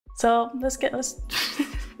So let's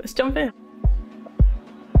let's jump in.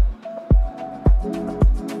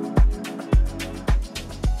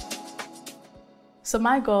 So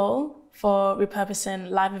my goal for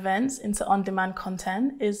repurposing live events into on-demand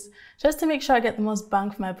content is just to make sure I get the most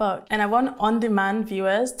bang for my buck. And I want on-demand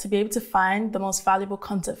viewers to be able to find the most valuable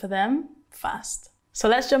content for them fast. So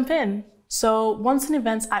let's jump in. So once an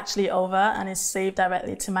event's actually over and is saved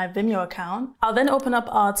directly to my Vimeo account, I'll then open up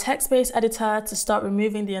our text-based editor to start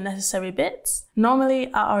removing the unnecessary bits. Normally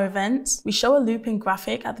at our events, we show a looping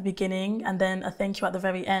graphic at the beginning and then a thank you at the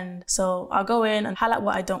very end. So I'll go in and highlight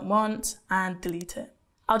what I don't want and delete it.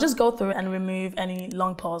 I'll just go through and remove any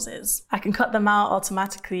long pauses. I can cut them out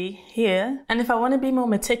automatically here. And if I want to be more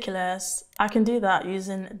meticulous, I can do that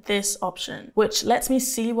using this option, which lets me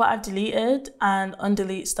see what I've deleted and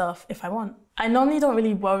undelete stuff if I want. I normally don't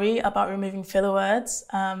really worry about removing filler words,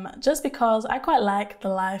 just because I quite like the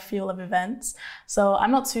live feel of events. So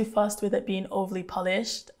I'm not too fussed with it being overly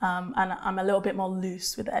polished, and I'm a little bit more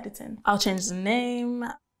loose with the editing. I'll change the name.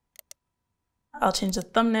 I'll change the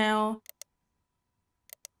thumbnail.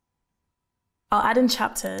 I'll add in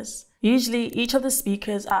chapters. Usually each of the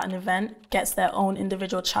speakers at an event gets their own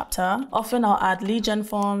individual chapter. Often I'll add lead gen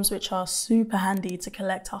forms, which are super handy to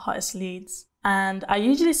collect our hottest leads. And I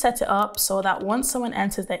usually set it up so that once someone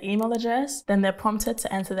enters their email address, then they're prompted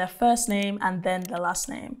to enter their first name and then their last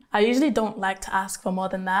name. I usually don't like to ask for more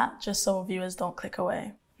than that, just so viewers don't click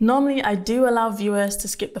away. Normally I do allow viewers to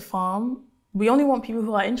skip the form. We only want people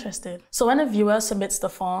who are interested. So when a viewer submits the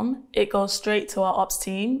form, it goes straight to our ops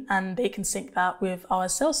team and they can sync that with our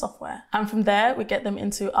sales software. And from there, we get them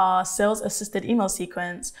into our sales assisted email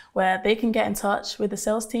sequence where they can get in touch with the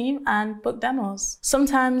sales team and book demos.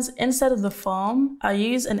 Sometimes instead of the form, I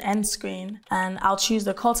use an end screen and I'll choose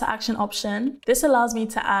the call to action option. This allows me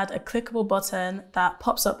to add a clickable button that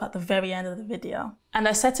pops up at the very end of the video. And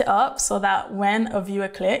I set it up so that when a viewer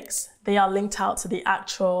clicks, they are linked out to the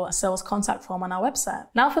actual sales contact form on our website.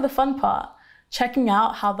 Now for the fun part, checking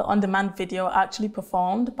out how the on-demand video actually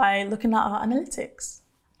performed by looking at our analytics.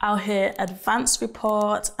 I'll hit Advanced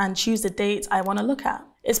Report and choose the date I want to look at.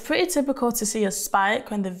 It's pretty typical to see a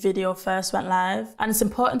spike when the video first went live, and it's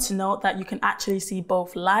important to note that you can actually see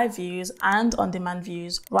both live views and on-demand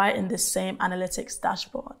views right in this same analytics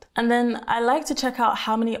dashboard. And then I like to check out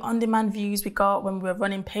how many on-demand views we got when we were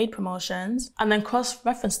running paid promotions, and then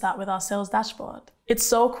cross-reference that with our sales dashboard. It's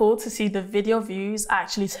so cool to see the video views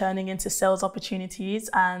actually turning into sales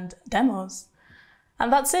opportunities and demos.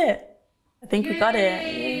 And that's it. I think we got it.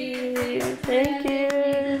 Yay. Thank you.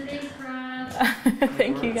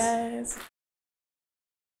 Thank you guys.